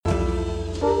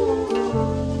Hello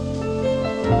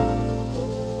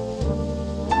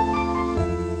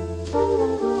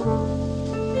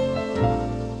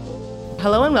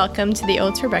and welcome to the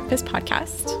Oats for Breakfast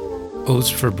podcast.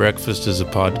 Oats for Breakfast is a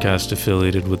podcast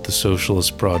affiliated with the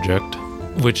Socialist Project,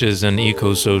 which is an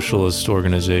eco-socialist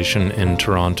organization in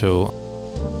Toronto.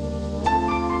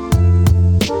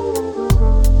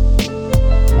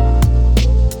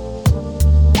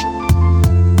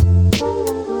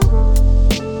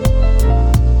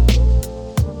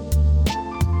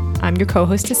 I'm your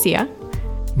co-host, Asia.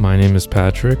 My name is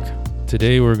Patrick.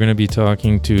 Today we're going to be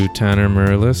talking to Tanner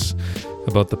Mirrlees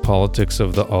about the politics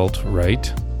of the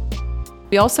alt-right.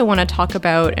 We also want to talk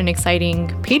about an exciting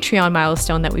Patreon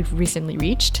milestone that we've recently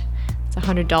reached. It's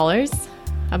 $100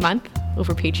 a month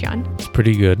over Patreon. It's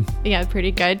pretty good. Yeah,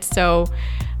 pretty good. So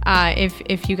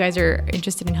if you guys are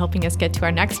interested in helping us get to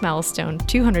our next milestone,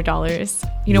 $200,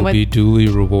 You'll be duly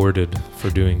rewarded for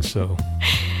doing so.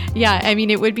 Yeah, I mean,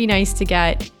 it would be nice to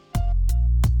get...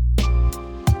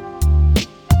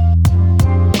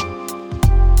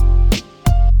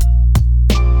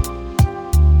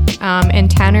 and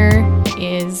Tanner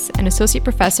is an associate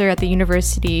professor at the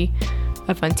University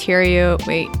of Ontario.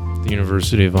 The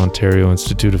University of Ontario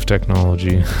Institute of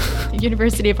Technology.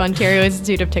 University of Ontario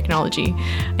Institute of Technology.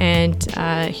 And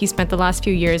he spent the last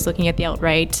few years looking at the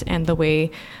alt-right and the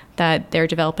way that they're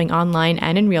developing online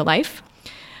and in real life.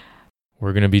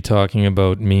 We're going to be talking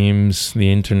about memes,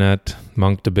 the internet,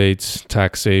 monk debates,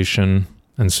 taxation,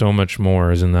 and so much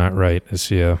more. Isn't that right,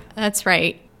 Asia? That's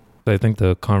right. I think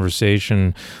the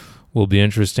conversation will be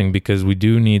interesting because we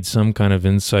do need some kind of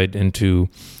insight into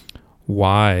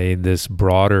why this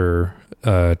broader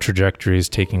trajectory is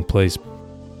taking place.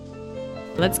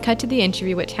 Let's cut to the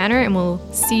interview with Tanner and we'll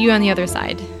see you on the other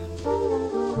side.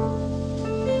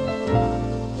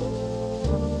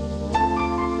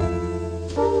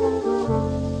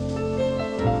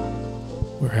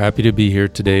 We're happy to be here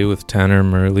today with Tanner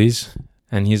Mirrlees,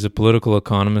 and he's a political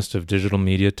economist of digital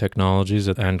media technologies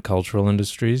and cultural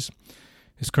industries.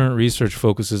 His current research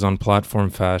focuses on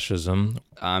platform fascism.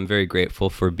 I'm very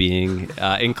grateful for being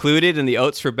included in the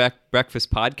Oats for Breakfast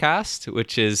podcast,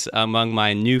 which is among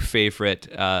my new favorite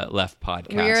left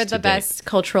podcasts. We are the best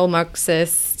cultural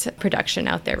Marxist production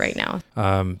out there right now.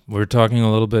 We were talking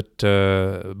a little bit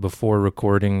before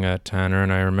recording, Tanner,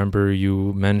 and I remember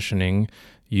you mentioning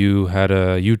you had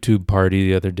a YouTube party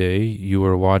the other day. You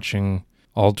were watching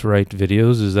alt-right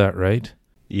videos, is that right?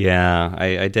 Yeah,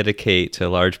 I dedicate a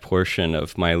large portion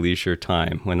of my leisure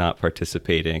time when not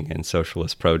participating in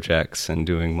socialist projects and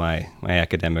doing my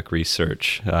academic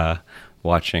research,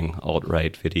 watching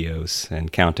alt-right videos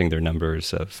and counting their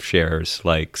numbers of shares,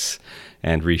 likes,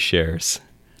 and reshares.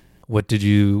 What did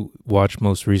you watch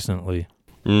most recently?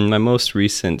 My most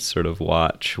recent sort of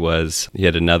watch was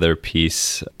yet another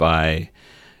piece by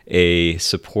a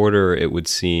supporter, it would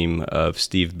seem, of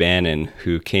Steve Bannon,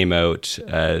 who came out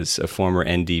as a former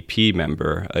NDP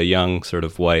member, a young sort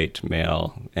of white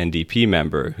male NDP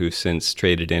member who since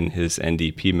traded in his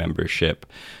NDP membership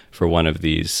for one of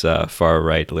these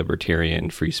far-right libertarian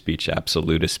free speech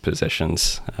absolutist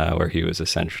positions, where he was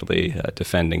essentially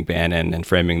defending Bannon and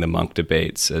framing the monk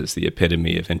debates as the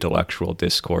epitome of intellectual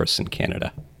discourse in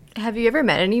Canada. Have you ever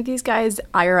met any of these guys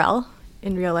IRL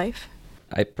in real life?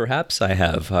 Perhaps I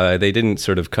have. They didn't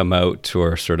sort of come out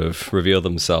or sort of reveal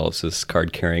themselves as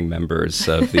card-carrying members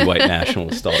of the white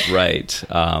nationalist alt-right.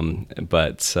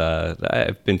 But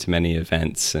I've been to many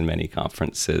events and many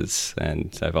conferences,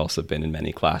 and I've also been in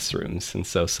many classrooms. And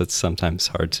so it's sometimes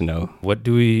hard to know. What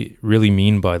do we really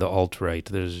mean by the alt-right?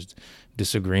 There's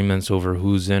disagreements over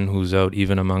who's in, who's out,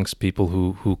 even amongst people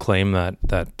who claim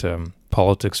that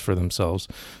politics for themselves.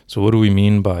 So what do we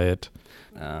mean by it?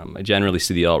 I generally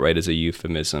see the alt-right as a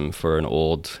euphemism for an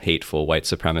old, hateful, white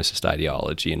supremacist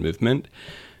ideology and movement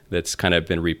that's kind of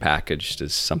been repackaged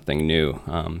as something new.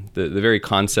 The very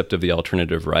concept of the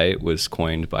alternative right was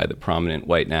coined by the prominent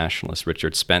white nationalist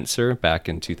Richard Spencer back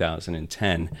in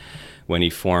 2010 when he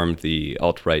formed the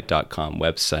altright.com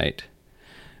website.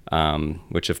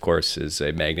 Which of course is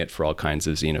a magnet for all kinds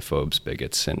of xenophobes,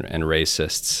 bigots, and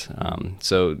racists.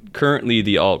 So currently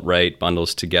the alt-right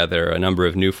bundles together a number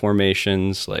of new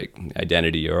formations like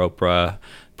Identity Europa,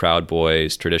 Proud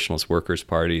Boys, Traditionalist Workers'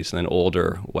 Parties, and then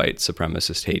older white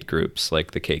supremacist hate groups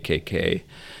like the KKK,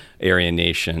 Aryan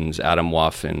Nations, Adam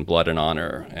Waffen, Blood and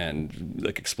Honor, and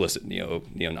like explicit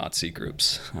neo-Nazi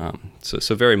groups.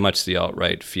 So very much the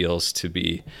alt-right feels to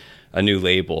be a new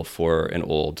label for an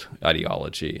old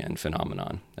ideology and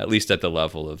phenomenon, at least at the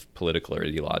level of political or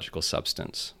ideological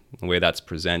substance. The way that's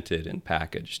presented and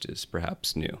packaged is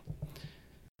perhaps new.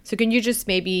 So can you just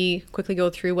maybe quickly go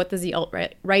through what does the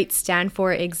alt-right stand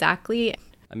for exactly?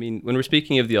 I mean, when we're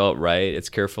speaking of the alt-right, it's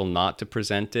careful not to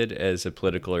present it as a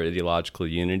political or ideological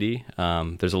unity.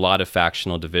 There's a lot of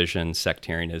factional division,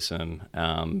 sectarianism,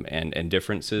 and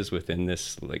differences within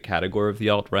this category of the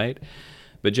alt-right.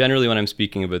 But generally, when I'm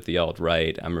speaking about the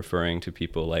alt-right, I'm referring to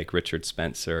people like Richard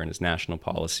Spencer and his National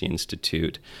Policy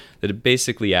Institute that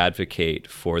basically advocate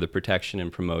for the protection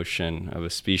and promotion of a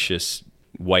specious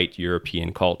white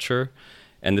European culture.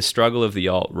 And the struggle of the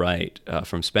alt-right,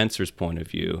 from Spencer's point of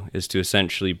view, is to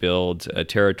essentially build a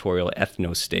territorial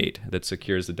ethno-state that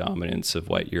secures the dominance of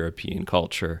white European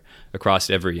culture across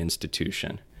every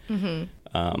institution.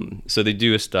 So they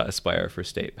do aspire for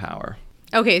state power.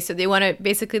 Okay, so they want to,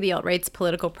 basically the alt-right's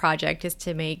political project is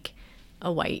to make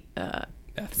a white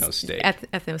ethno-state.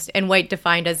 Ethno-state. And white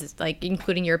defined as like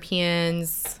including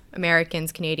Europeans,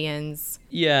 Americans, Canadians.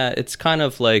 Yeah, it's kind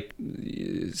of like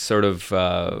sort of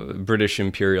British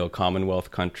Imperial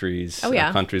Commonwealth countries,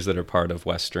 countries that are part of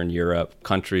Western Europe,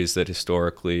 countries that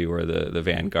historically were the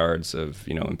vanguards of,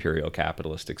 imperial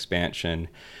capitalist expansion.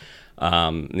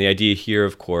 The idea here,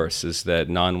 of course, is that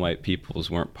non-white peoples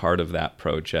weren't part of that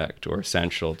project or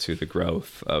essential to the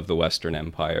growth of the Western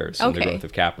empires and the growth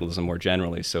of capitalism more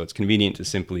generally. So it's convenient to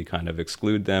simply kind of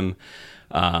exclude them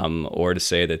or to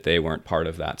say that they weren't part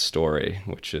of that story,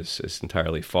 which is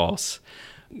entirely false.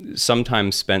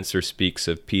 Sometimes Spencer speaks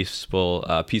of peaceful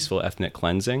ethnic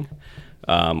cleansing.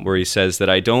 Where he says that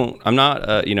I'm not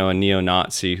a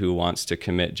neo-Nazi who wants to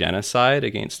commit genocide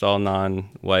against all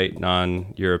non-white,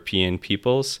 non-European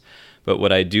peoples, but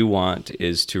what I do want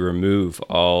is to remove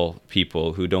all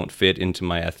people who don't fit into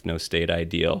my ethno-state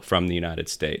ideal from the United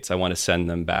States. I want to send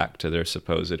them back to their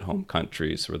supposed home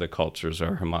countries where the cultures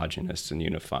are homogenous and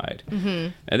unified.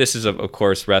 And this is, of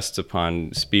course, rests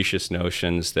upon specious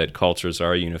notions that cultures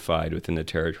are unified within the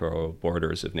territorial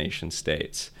borders of nation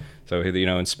states. So,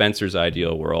 in Spencer's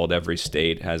ideal world, every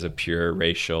state has a pure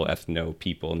racial,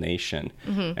 ethno-people nation,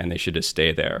 and they should just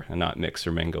stay there and not mix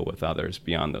or mingle with others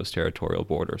beyond those territorial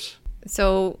borders.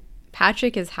 So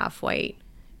Patrick is half white,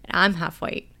 and I'm half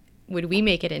white. Would we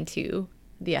make it into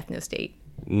the ethno-state?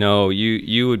 No,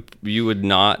 you would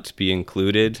not be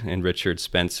included in Richard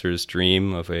Spencer's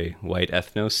dream of a white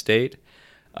ethno-state.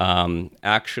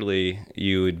 Actually,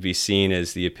 you would be seen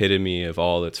as the epitome of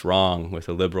all that's wrong with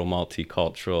a liberal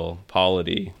multicultural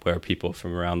polity where people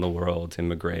from around the world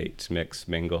immigrate, mix,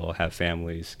 mingle, have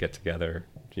families, get together,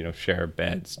 share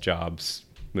beds, jobs,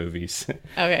 movies.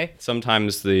 Okay.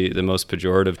 Sometimes the most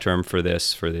pejorative term for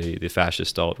this, for the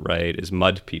fascist alt-right, is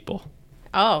mud people.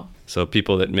 Oh. So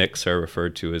people that mix are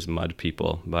referred to as mud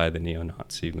people by the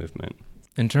neo-Nazi movement.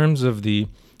 In terms of the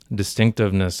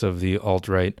distinctiveness of the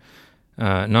alt-right,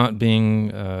 not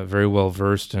being very well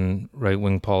versed in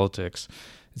right-wing politics,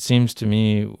 it seems to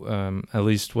me, at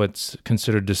least what's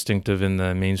considered distinctive in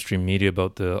the mainstream media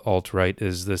about the alt-right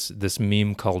is this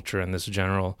meme culture and this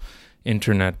general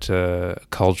internet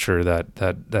culture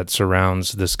that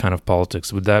surrounds this kind of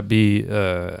politics. Would that be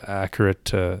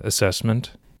accurate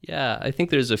assessment? Yeah, I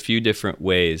think there's a few different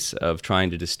ways of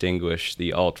trying to distinguish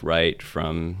the alt-right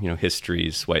from,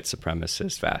 history's white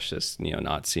supremacist, fascist,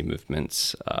 neo-Nazi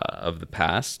movements of the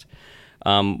past.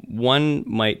 One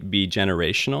might be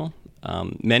generational.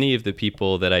 Many of the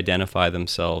people that identify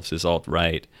themselves as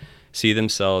alt-right see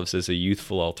themselves as a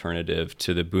youthful alternative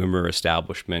to the boomer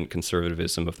establishment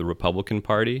conservatism of the Republican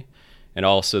Party and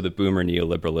also the boomer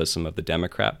neoliberalism of the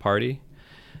Democrat Party.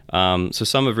 So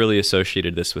some have really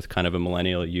associated this with kind of a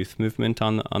millennial youth movement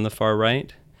on the far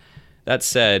right. That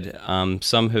said,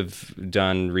 some have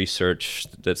done research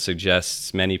that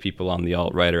suggests many people on the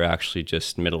alt-right are actually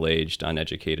just middle-aged,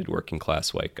 uneducated,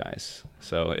 working-class white guys.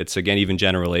 So it's, again, even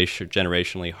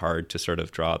generationally hard to sort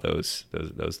of draw those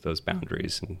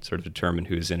boundaries and sort of determine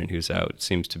who's in and who's out. It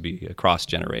seems to be across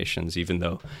generations, even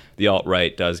though the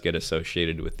alt-right does get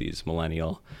associated with these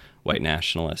millennial white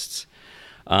nationalists.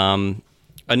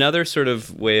 Another sort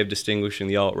of way of distinguishing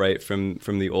the alt-right from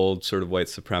the old sort of white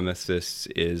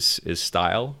supremacists is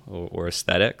style or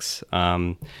aesthetics.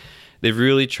 They've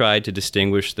really tried to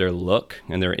distinguish their look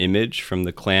and their image from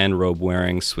the Klan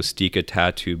robe-wearing, swastika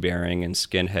tattoo-bearing, and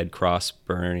skinhead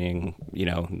cross-burning,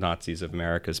 Nazis of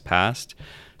America's past.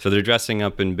 So they're dressing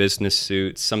up in business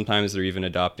suits. Sometimes they're even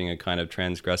adopting a kind of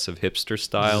transgressive hipster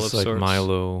style of sorts. Like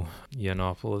Milo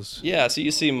Yiannopoulos. Yeah, so you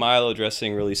see Milo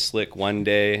dressing really slick one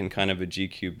day in kind of a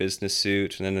GQ business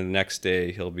suit, and then the next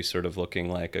day he'll be sort of looking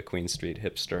like a Queen Street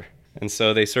hipster. And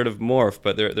so they sort of morph,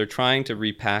 but they're trying to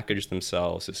repackage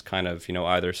themselves as kind of,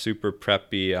 either super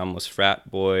preppy, almost frat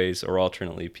boys, or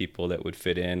alternately people that would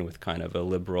fit in with kind of a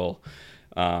liberal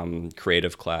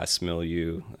creative class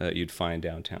milieu you'd find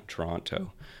downtown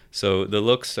Toronto. So the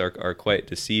looks are quite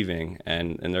deceiving,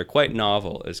 and they're quite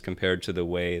novel as compared to the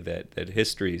way that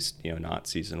history's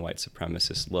Nazis and white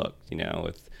supremacists looked,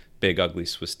 with big ugly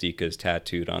swastikas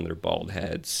tattooed on their bald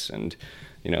heads, and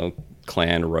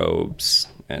Klan robes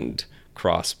and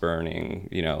cross burning,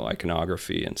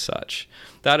 iconography and such.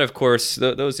 That, of course,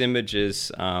 those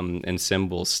images and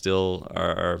symbols still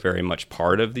are very much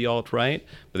part of the alt-right,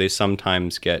 but they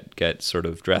sometimes get sort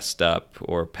of dressed up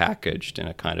or packaged in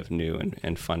a kind of new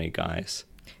and funny guise.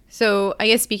 So I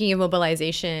guess speaking of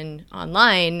mobilization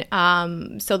online,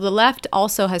 so the left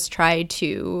also has tried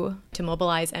to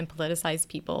mobilize and politicize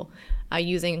people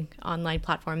using online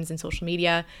platforms and social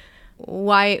media.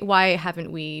 Why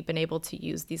haven't we been able to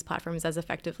use these platforms as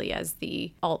effectively as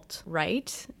the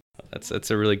alt-right?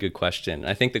 That's a really good question.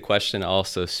 I think the question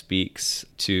also speaks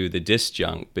to the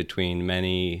disjunct between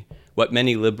what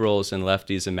many liberals and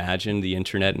lefties imagined the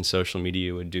internet and social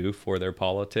media would do for their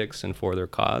politics and for their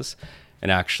cause,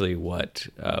 and actually what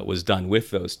was done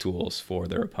with those tools for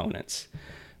their opponents.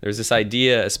 There's this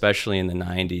idea, especially in the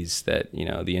 90s, that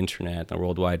the internet, the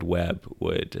World Wide Web,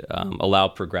 would allow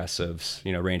progressives,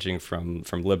 ranging from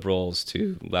liberals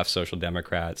to left social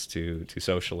democrats to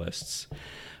socialists,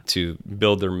 to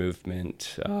build their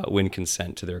movement, win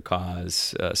consent to their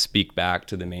cause, speak back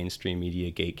to the mainstream media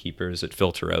gatekeepers that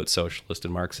filter out socialist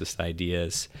and Marxist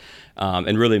ideas,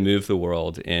 and really move the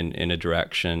world in a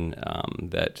direction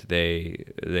that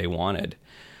they wanted.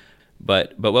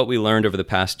 But what we learned over the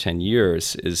past 10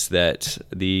 years is that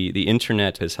the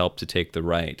internet has helped to take the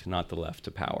right, not the left,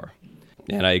 to power.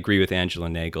 And I agree with Angela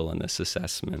Nagel in this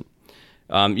assessment.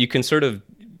 You can sort of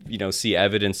see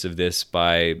evidence of this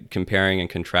by comparing and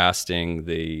contrasting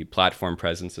the platform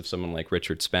presence of someone like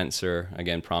Richard Spencer,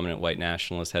 again, prominent white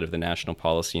nationalist, head of the National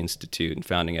Policy Institute and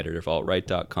founding editor of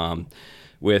AltRight.com,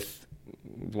 with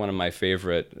one of my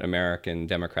favorite American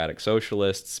democratic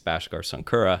socialists, Bhaskar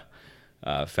Sankara,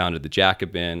 founded the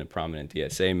Jacobin, a prominent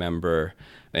DSA member,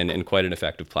 and quite an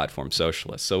effective platform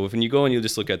socialist. So when you go and you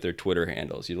just look at their Twitter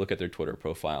handles, you look at their Twitter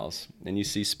profiles, and you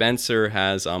see Spencer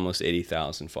has almost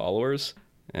 80,000 followers,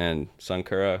 and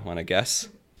Sankara, want to guess?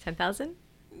 10,000?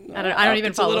 I don't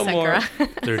even follow Sankara.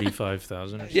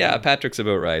 35,000 or so. Yeah, Patrick's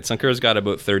about right. Sankara's got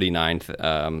about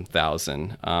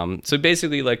 39,000. So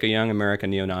basically, like, a young American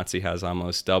neo-Nazi has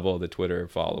almost double the Twitter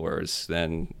followers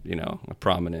than, a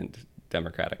prominent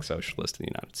democratic socialist in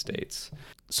the United States.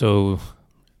 So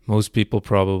most people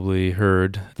probably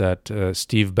heard that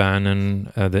Steve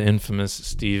Bannon, the infamous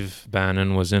Steve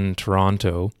Bannon, was in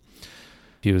Toronto.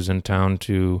 He was in town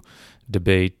to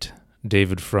debate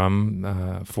David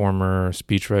Frum, former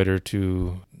speechwriter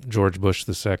to George Bush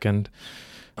II,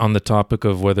 on the topic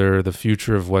of whether the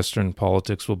future of Western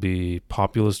politics will be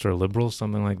populist or liberal,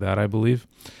 something like that, I believe.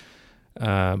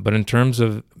 But in terms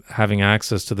of having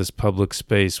access to this public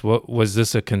space, what was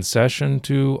this a concession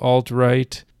to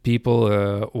alt-right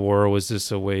people, or was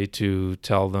this a way to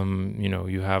tell them,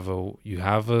 you have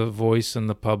a voice in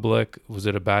the public? Was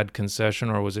it a bad concession,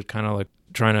 or was it kind of like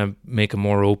trying to make a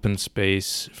more open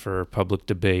space for public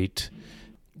debate?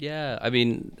 Yeah, I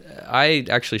mean, I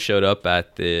actually showed up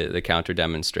at the counter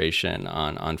demonstration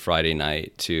on Friday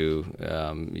night to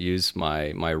use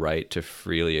my right to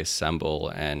freely assemble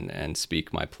and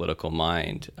speak my political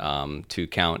mind, to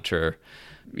counter,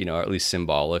 or at least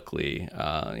symbolically,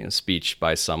 speech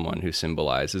by someone who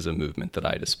symbolizes a movement that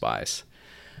I despise.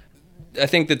 I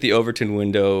think that the Overton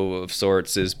window of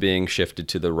sorts is being shifted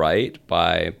to the right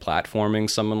by platforming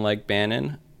someone like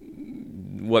Bannon.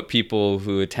 What people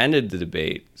who attended the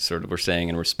debate sort of were saying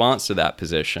in response to that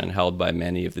position, held by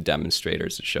many of the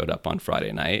demonstrators that showed up on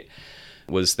Friday night,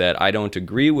 was that I don't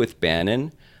agree with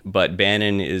Bannon, but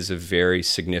Bannon is a very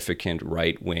significant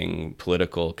right-wing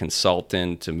political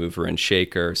consultant, a mover and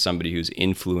shaker, somebody who's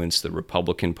influenced the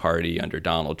Republican Party under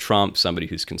Donald Trump, somebody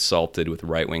who's consulted with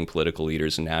right-wing political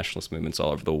leaders and nationalist movements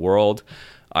all over the world.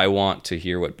 I want to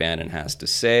hear what Bannon has to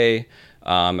say,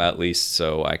 at least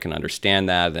so I can understand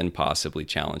that, then possibly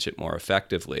challenge it more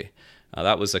effectively.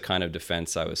 That was the kind of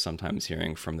defense I was sometimes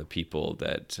hearing from the people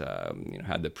that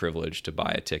had the privilege to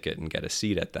buy a ticket and get a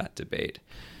seat at that debate.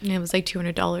 Yeah, it was like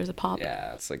 $200 a pop.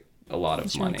 Yeah, it's like a lot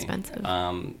of money. It's expensive.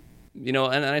 And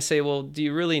I say, well, do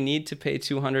you really need to pay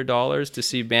 $200 to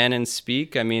see Bannon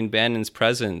speak? I mean, Bannon's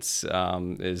presence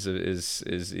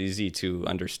is easy to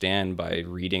understand by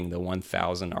reading the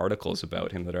 1,000 articles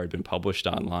about him that had been published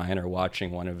online or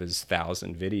watching one of his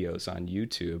 1,000 videos on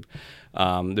YouTube.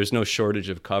 There's no shortage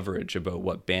of coverage about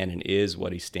what Bannon is,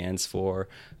 what he stands for,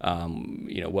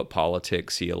 what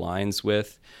politics he aligns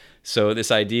with. So this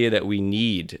idea that we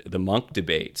need the Munk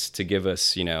debates to give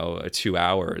us, 2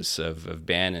 hours of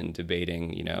Bannon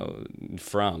debating,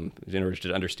 Frum in order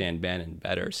to understand Bannon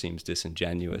better seems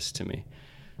disingenuous to me.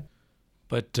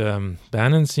 But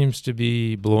Bannon seems to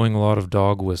be blowing a lot of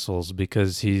dog whistles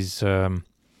because he's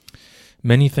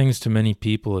many things to many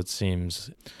people, it seems.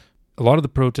 A lot of the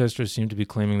protesters seem to be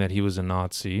claiming that he was a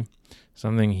Nazi,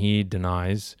 something he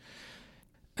denies.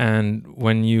 And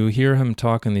when you hear him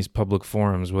talk in these public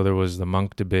forums, whether it was the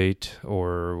Munk debate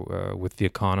or with The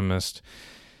Economist,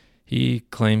 he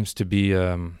claims to be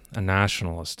a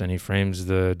nationalist, and he frames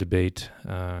the debate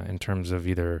in terms of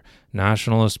either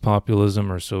nationalist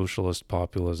populism or socialist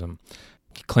populism.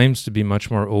 He claims to be much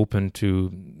more open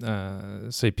to,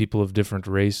 say, people of different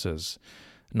races,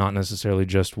 not necessarily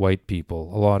just white people.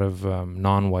 A lot of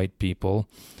non-white people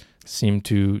seem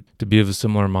to be of a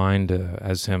similar mind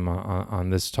as him on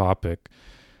this topic.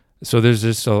 So there's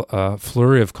just a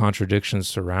flurry of contradictions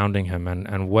surrounding him.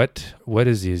 And what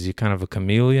is he? Is he kind of a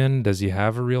chameleon? Does he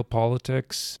have a real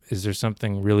politics? Is there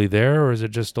something really there, or is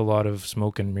it just a lot of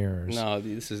smoke and mirrors? No,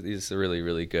 these are really,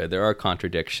 really good. There are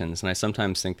contradictions, and I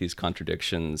sometimes think these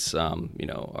contradictions,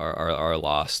 are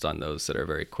lost on those that are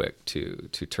very quick to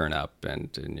turn up and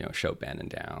show Bannon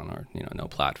down or no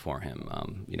platform him.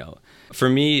 For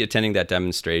me, attending that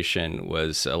demonstration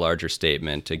was a larger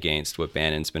statement against what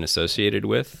Bannon's been associated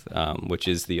with. Which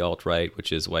is the alt-right,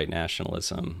 which is white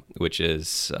nationalism, which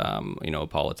is,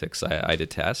 politics I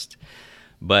detest.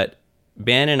 But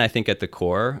Bannon, I think at the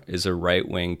core, is a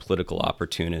right-wing political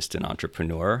opportunist and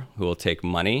entrepreneur who will take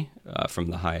money from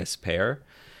the highest payer.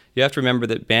 You have to remember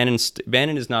that Bannon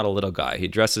is not a little guy. He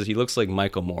looks like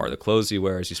Michael Moore. The clothes he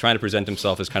wears, he's trying to present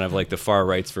himself as kind of like the far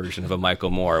right's version of a Michael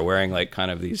Moore, wearing like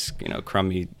kind of these,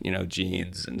 crummy,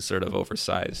 jeans and sort of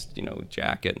oversized,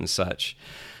 jacket and such.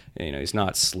 He's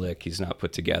not slick. He's not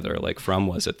put together like Frum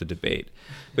was at the debate.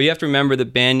 But you have to remember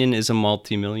that Bannon is a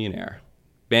multimillionaire.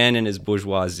 Bannon is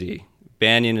bourgeoisie.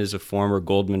 Bannon is a former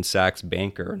Goldman Sachs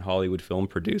banker and Hollywood film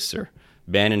producer.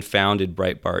 Bannon founded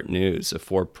Breitbart News, a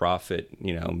for-profit,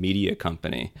 media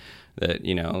company that,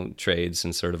 trades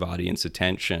in sort of audience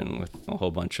attention with a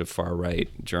whole bunch of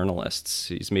far-right journalists.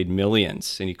 He's made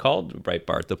millions, and he called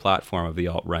Breitbart the platform of the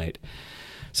alt-right.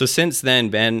 So since then,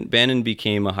 Bannon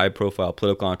became a high-profile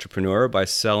political entrepreneur by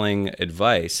selling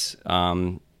advice,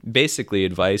 basically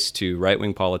advice to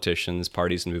right-wing politicians,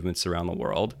 parties, and movements around the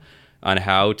world on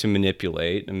how to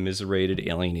manipulate immiserated,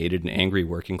 alienated, and angry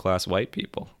working-class white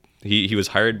people. He was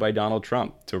hired by Donald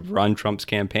Trump to run Trump's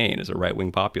campaign as a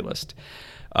right-wing populist.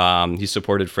 He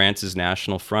supported France's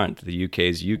National Front, the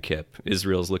UK's UKIP,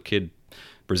 Israel's Likud,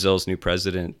 Brazil's new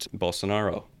president,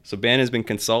 Bolsonaro. So Bannon's been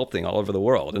consulting all over the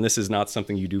world, and this is not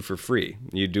something you do for free.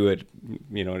 You do it,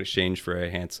 in exchange for a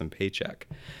handsome paycheck.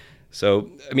 So,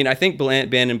 I think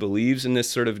Bannon believes in this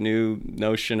sort of new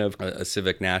notion of a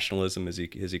civic nationalism, as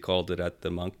he called it at the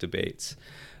Munk debates.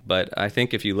 But I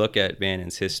think if you look at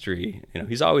Bannon's history,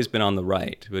 he's always been on the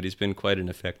right, but he's been quite an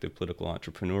effective political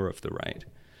entrepreneur of the right.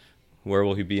 Where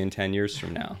will he be in 10 years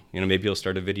from now? Maybe he'll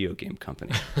start a video game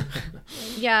company.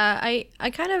 Yeah, I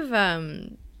kind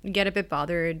of get a bit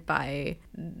bothered by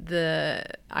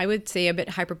I would say a bit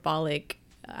hyperbolic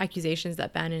accusations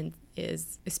that Bannon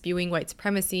is spewing white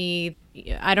supremacy.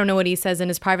 I don't know what he says in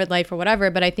his private life or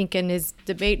whatever, but I think in the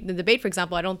debate, for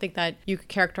example, I don't think that you could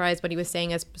characterize what he was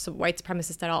saying as white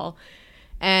supremacist at all.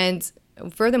 And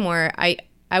furthermore, I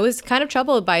was kind of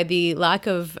troubled by the lack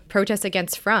of protest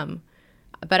against Frum.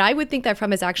 But I would think that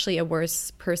Frum is actually a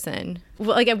worse person,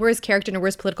 like a worse character and a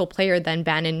worse political player than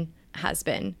Bannon has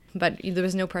been. But there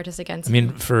was no protest against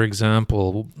him. For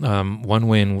example, one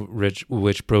way in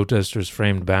which protesters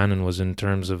framed Bannon was in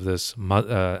terms of this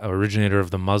originator of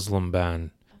the Muslim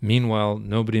ban. Meanwhile,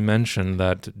 nobody mentioned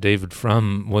that David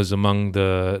Frum was among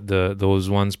those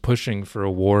ones pushing for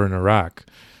a war in Iraq.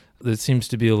 It seems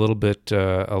to be a little bit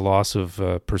a loss of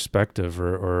perspective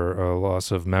or a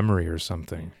loss of memory or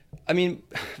something.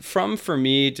 Frum for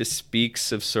me just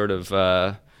speaks of sort of,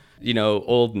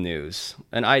 old news,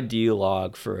 an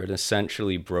ideologue for an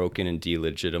essentially broken and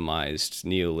delegitimized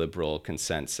neoliberal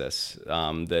consensus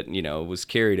that, was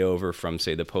carried over from,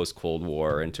 say, the post-Cold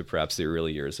War into perhaps the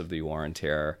early years of the War on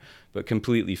Terror, but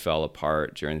completely fell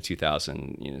apart during the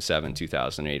 2007,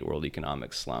 2008 world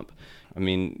economic slump.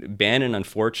 Bannon,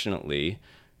 unfortunately,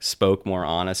 spoke more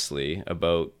honestly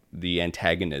about the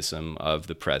antagonism of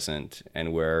the present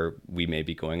and where we may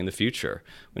be going in the future.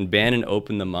 When Bannon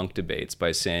opened the Munk debates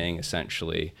by saying,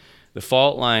 essentially, the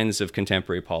fault lines of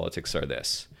contemporary politics are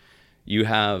this. You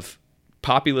have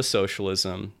populist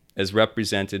socialism as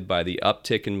represented by the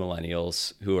uptick in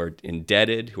millennials who are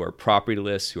indebted, who are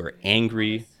propertyless, who are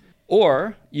angry,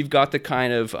 Or you've got the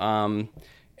kind of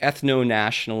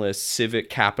ethno-nationalist, civic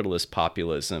capitalist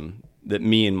populism that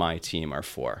me and my team are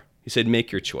for. He said,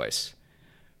 make your choice.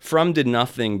 Frum did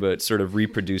nothing but sort of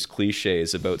reproduce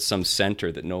cliches about some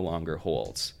center that no longer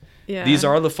holds. Yeah. These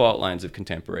are the fault lines of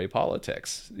contemporary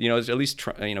politics. At least,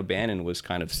 Bannon was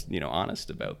kind of, honest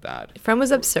about that. Frum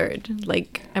was absurd.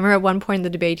 Like, I remember at one point in the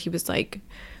debate, he was like,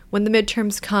 when the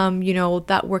midterms come,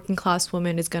 that working class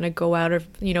woman is going to go out of,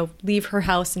 leave her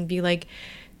house and be like,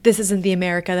 this isn't the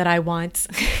America that I want,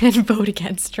 and vote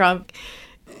against Trump.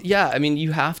 Yeah, I mean,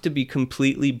 you have to be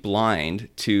completely blind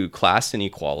to class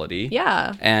inequality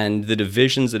and the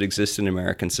divisions that exist in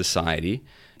American society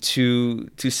to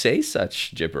say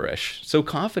such gibberish so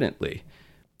confidently.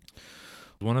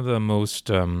 One of the most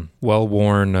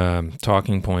well-worn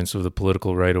talking points of the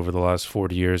political right over the last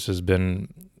 40 years has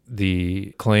been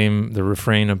the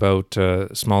refrain about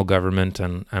small government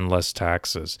and less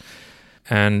taxes.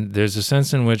 And there's a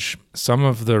sense in which some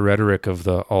of the rhetoric of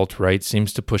the alt-right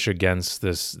seems to push against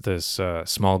this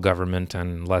small government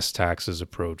and less taxes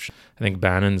approach. I think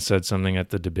Bannon said something at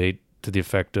the debate to the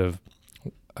effect of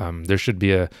there should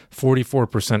be a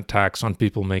 44% tax on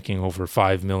people making over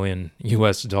 $5 million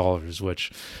US,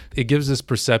 which it gives this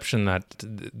perception that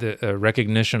the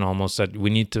recognition almost that we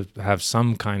need to have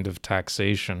some kind of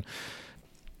taxation.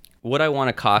 What I want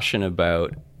to caution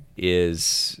about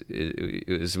is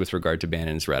with regard to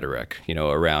Bannon's rhetoric,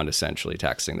 around essentially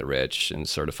taxing the rich and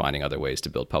sort of finding other ways to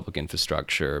build public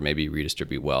infrastructure, maybe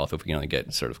redistribute wealth if we can only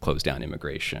get sort of close down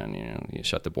immigration, you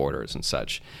shut the borders and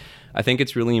such. I think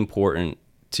it's really important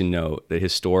to note that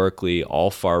historically all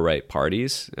far-right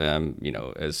parties,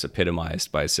 as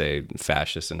epitomized by, say,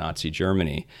 fascist and Nazi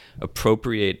Germany,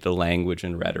 appropriate the language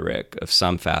and rhetoric of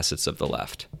some facets of the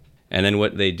left. And then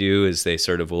what they do is they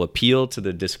sort of will appeal to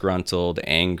the disgruntled,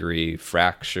 angry,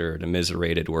 fractured,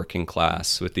 immiserated working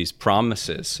class with these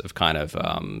promises of kind of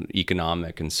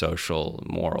economic and social,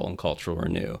 moral and cultural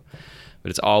renew. But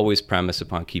it's always premised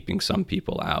upon keeping some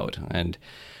people out. And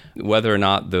whether or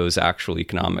not those actual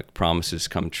economic promises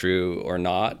come true or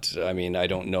not, I mean, I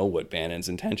don't know what Bannon's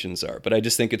intentions are. But I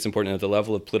just think it's important at the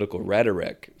level of political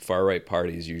rhetoric, far-right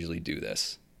parties usually do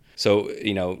this. So,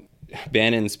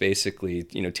 Bannon's basically,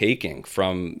 taking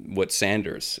from what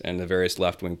Sanders and the various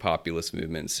left-wing populist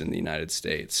movements in the United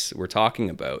States were talking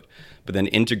about, but then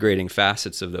integrating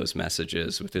facets of those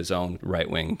messages with his own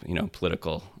right-wing,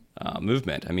 political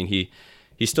movement. I mean, he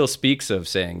still speaks of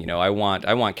saying, I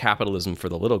want capitalism for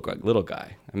the little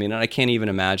guy. I mean, I can't even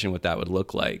imagine what that would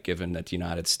look like, given that the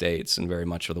United States and very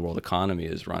much of the world economy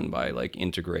is run by like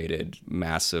integrated,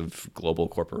 massive global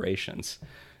corporations.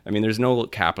 I mean, there's no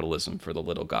capitalism for the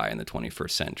little guy in the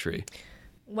 21st century.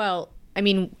 Well, I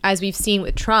mean, as we've seen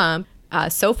with Trump,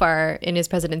 so far in his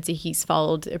presidency, he's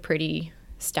followed a pretty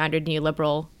standard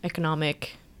neoliberal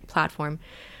economic platform.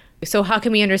 So how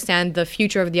can we understand the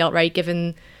future of the alt-right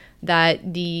given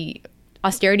that the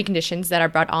austerity conditions that are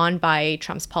brought on by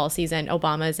Trump's policies and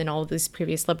Obama's and all of these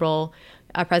previous liberal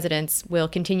presidents will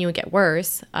continue and get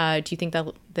worse? Do you think that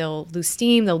they'll lose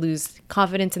steam, they'll lose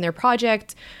confidence in their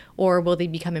project, or will they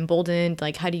become emboldened?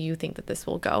 Like, how do you think that this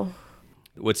will go?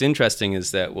 What's interesting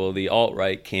is that, the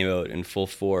alt-right came out in full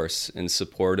force in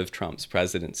support of Trump's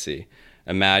presidency,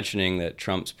 imagining that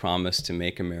Trump's promise to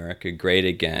make America great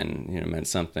again, meant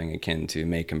something akin to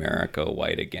make America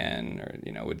white again,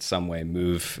 or, would some way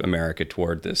move America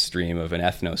toward this dream of an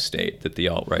ethno-state that the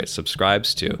alt-right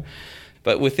subscribes to.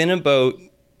 But within about,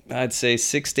 I'd say,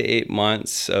 6 to 8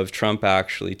 months of Trump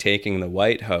actually taking the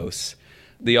White House,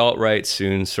 the alt-right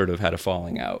soon sort of had a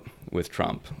falling out with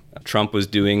Trump. Trump was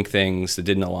doing things that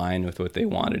didn't align with what they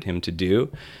wanted him to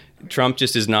do. Trump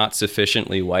just is not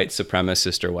sufficiently white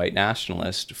supremacist or white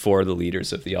nationalist for the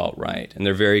leaders of the alt-right, and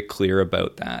they're very clear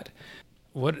about that.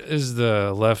 What is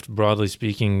the left, broadly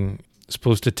speaking,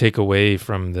 supposed to take away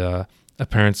from the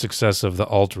apparent success of the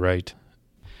alt-right?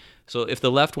 So if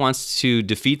the left wants to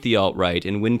defeat the alt-right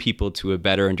and win people to a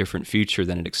better and different future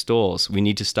than it extols, we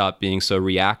need to stop being so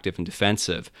reactive and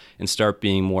defensive and start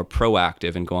being more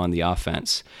proactive and go on the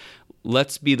offense.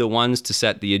 Let's be the ones to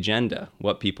set the agenda,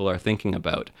 what people are thinking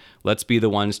about. Let's be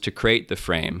the ones to create the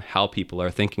frame, how people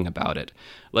are thinking about it.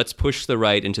 Let's push the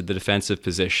right into the defensive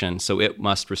position so it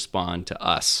must respond to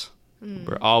us.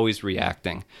 We're always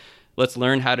reacting. Let's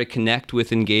learn how to connect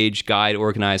with, engage, guide,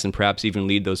 organize, and perhaps even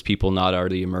lead those people not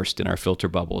already immersed in our filter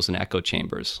bubbles and echo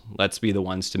chambers. Let's be the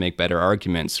ones to make better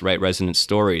arguments, write resonant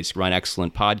stories, run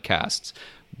excellent podcasts,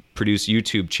 produce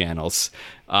YouTube channels.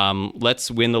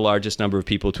 Let's win the largest number of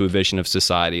people to a vision of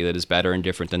society that is better and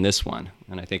different than this one.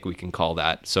 And I think we can call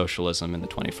that socialism in the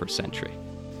 21st century.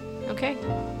 Okay.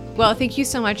 Well, thank you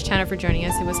so much, Tanner, for joining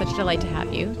us. It was such a delight to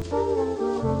have you.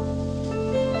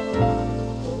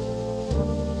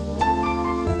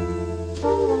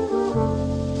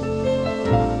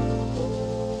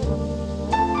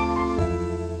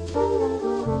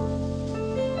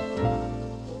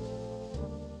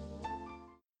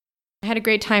 I had a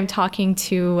great time talking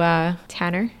to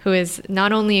Tanner, who is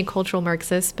not only a cultural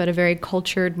Marxist, but a very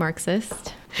cultured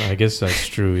Marxist. I guess that's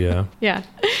true, yeah. Yeah.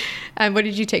 And what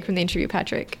did you take from the interview,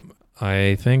 Patrick?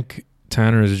 I think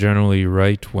Tanner is generally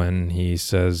right when he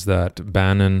says that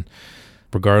Bannon,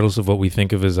 regardless of what we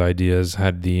think of his ideas,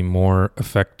 had the more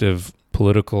effective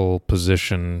political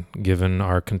position given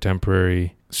our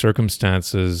contemporary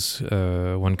circumstances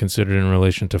when considered in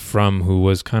relation to Frum, who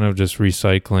was kind of just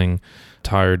recycling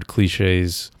tired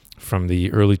cliches from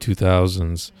the early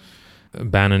 2000s.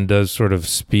 Bannon does sort of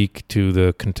speak to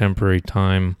the contemporary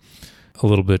time a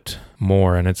little bit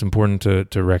more, and it's important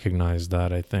to recognize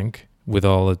that, I think, with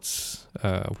all its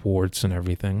warts and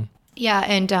everything. Yeah,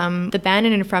 and the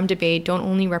Bannon and Frum debate don't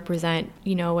only represent,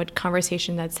 a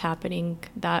conversation that's happening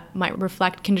that might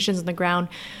reflect conditions on the ground.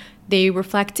 They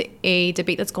reflect a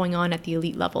debate that's going on at the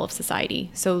elite level of society.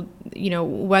 So,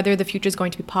 whether the future is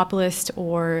going to be populist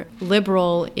or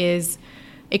liberal is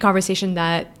a conversation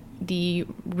that the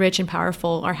rich and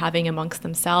powerful are having amongst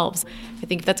themselves. I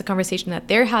think if that's a conversation that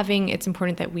they're having, it's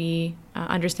important that we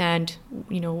understand,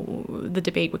 the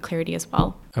debate with clarity as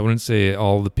well. I wouldn't say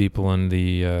all the people in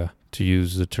the, to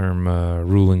use the term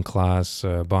ruling class,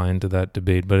 buy into that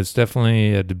debate, but it's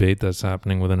definitely a debate that's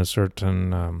happening within a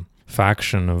certain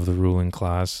faction of the ruling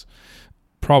class.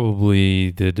 Probably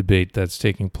the debate that's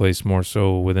taking place more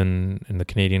so in the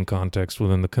Canadian context,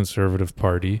 within the Conservative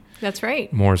Party. That's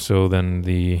right. More so than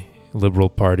the Liberal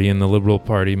Party. And the Liberal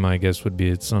Party, my guess would be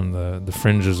it's on the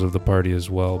fringes of the party as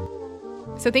well.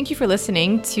 So thank you for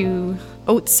listening to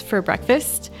Oats for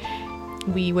Breakfast.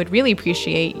 We would really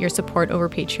appreciate your support over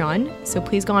Patreon. So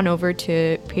please go on over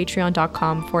to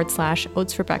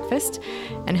patreon.com/Oats for Breakfast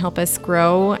and help us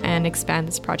grow and expand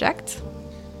this project.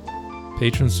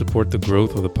 Patrons support the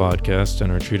growth of the podcast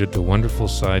and are treated to wonderful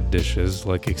side dishes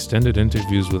like extended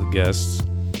interviews with guests.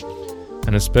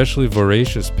 And especially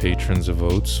voracious patrons of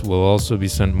Oats will also be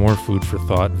sent more food for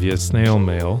thought via snail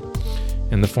mail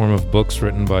in the form of books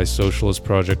written by Socialist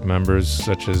Project members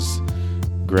such as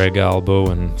Greg Albo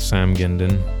and Sam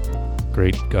Gindin.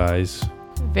 Great guys.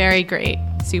 Very great.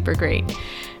 Super great.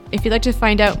 If you'd like to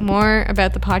find out more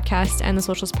about the podcast and the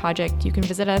Socialist Project, you can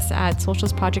visit us at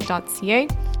socialistproject.ca.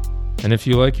 And if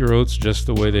you like your oats just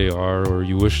the way they are, or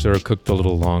you wish they were cooked a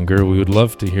little longer, we would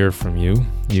love to hear from you.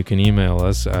 You can email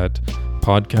us at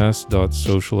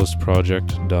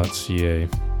podcast.socialistproject.ca.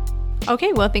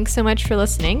 Okay, well, thanks so much for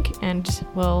listening, and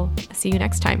we'll see you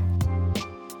next time.